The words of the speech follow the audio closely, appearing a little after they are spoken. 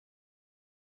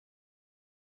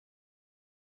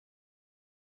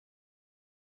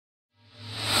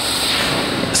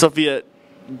Sophia,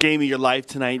 game of your life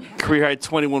tonight. Career high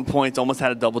 21 points, almost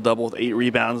had a double-double with 8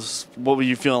 rebounds. What were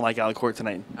you feeling like out of court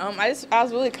tonight? I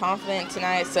was really confident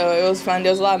tonight, so it was fun.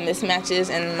 There was a lot of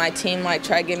mismatches, and my team tried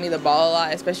to give me the ball a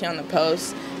lot, especially on the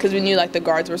post, because we knew the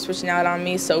guards were switching out on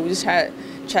me. So we just tried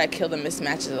to kill the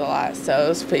mismatches a lot. So it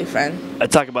was pretty fun.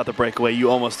 Talk about the breakaway.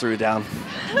 You almost threw it down.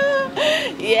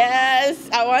 Yes,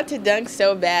 I wanted to dunk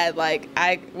so bad.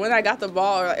 When I got the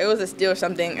ball, it was a steal or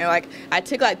something, and I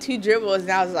took 2 dribbles,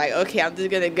 and I was like, okay, I'm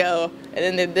just gonna go.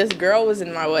 And then this girl was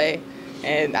in my way,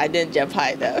 and I didn't jump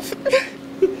high enough.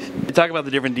 Talk about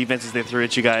the different defenses they threw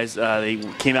at you guys. They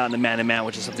came out in the man-to-man,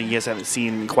 which is something you guys haven't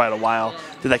seen in quite a while.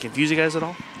 Did that confuse you guys at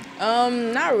all?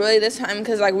 Not really this time,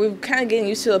 because we're kind of getting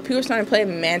used to it. People starting to play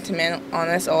man-to-man on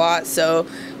us a lot, so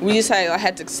we just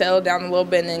had to settle down a little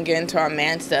bit and then get into our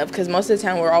man stuff, because most of the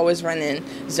time we're always running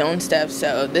zone stuff,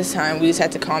 so this time we just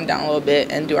had to calm down a little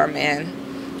bit and do our man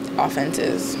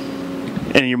offenses.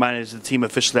 And in your mind, is the team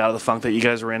officially out of the funk that you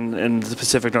guys were in the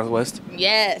Pacific Northwest?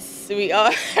 Yes, we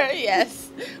are. Yes,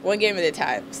 one game at a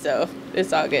time, so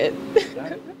it's all good.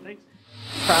 Thanks.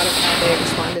 Proud of how they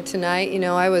responded tonight. You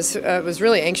know, I was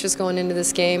really anxious going into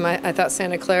this game. I thought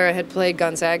Santa Clara had played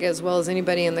Gonzaga as well as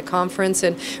anybody in the conference,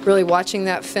 and really watching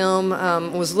that film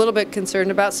was a little bit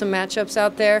concerned about some matchups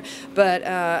out there.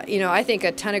 But you know, I think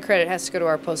a ton of credit has to go to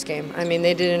our postgame. I mean,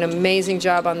 they did an amazing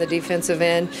job on the defensive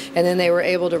end, and then they were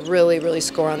able to really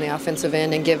score on the offensive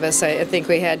end and give us. I think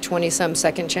we had 20-some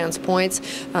second chance points.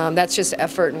 That's just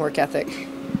effort and work ethic.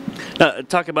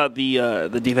 Talk about the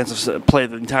defensive play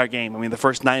of the entire game. I mean, the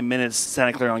first 9 minutes,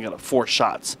 Santa Clara only got 4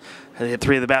 shots. They had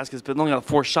 3 of the baskets, but only got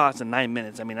 4 shots in 9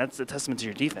 minutes. I mean, that's a testament to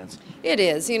your defense. It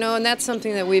is, you know, and that's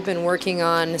something that we've been working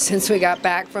on since we got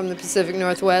back from the Pacific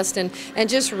Northwest, and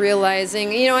just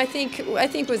realizing, you know, I think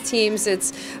with teams,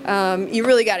 it's you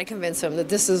really got to convince them that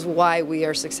this is why we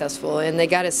are successful, and they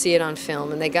got to see it on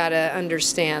film, and they got to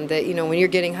understand that, you know, when you're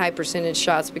getting high percentage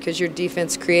shots because your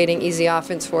defense creating easy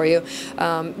offense for you,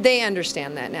 they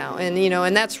understand that now, and you know,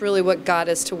 and that's really what got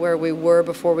us to where we were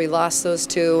before we lost those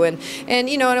 2, and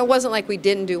you know, and it wasn't like we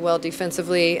didn't do well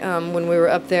defensively when we were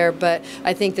up there, but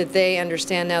I think that they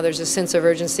understand now there's a sense of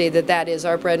urgency that is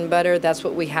our bread and butter. That's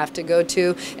what we have to go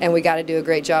to, and we got to do a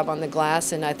great job on the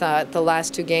glass, and I thought the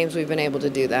last 2 games we've been able to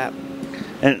do that.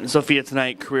 And Sophia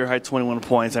tonight, career high 21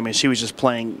 points. I mean, she was just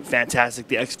playing fantastic.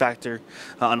 The X factor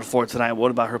on the floor tonight.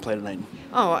 What about her play tonight?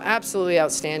 Oh, absolutely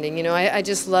outstanding. You know, I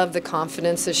just love the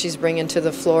confidence that she's bringing to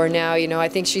the floor now. You know, I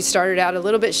think she started out a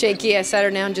little bit shaky. I sat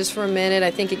her down just for a minute. I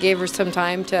think it gave her some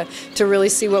time to really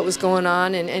see what was going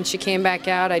on, and she came back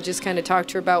out. I just kind of talked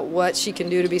to her about what she can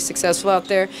do to be successful out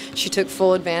there. She took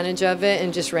full advantage of it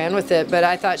and just ran with it. But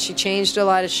I thought she changed a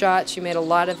lot of shots. She made a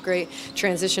lot of great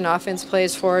transition offense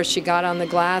plays for us. She got on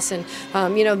the glass, and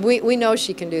you know, we know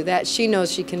she can do that. She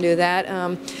knows she can do that.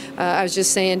 I was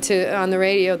just saying on the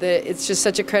radio that it's just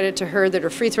such a credit to her that her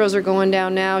free throws are going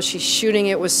down now. She's shooting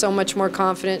it with so much more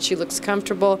confidence. She looks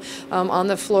comfortable on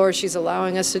the floor. She's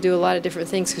allowing us to do a lot of different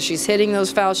things because she's hitting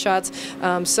those foul shots.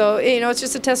 So you know, it's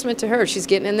just a testament to her. She's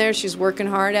getting in there. She's working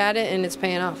hard at it, and it's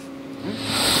paying off.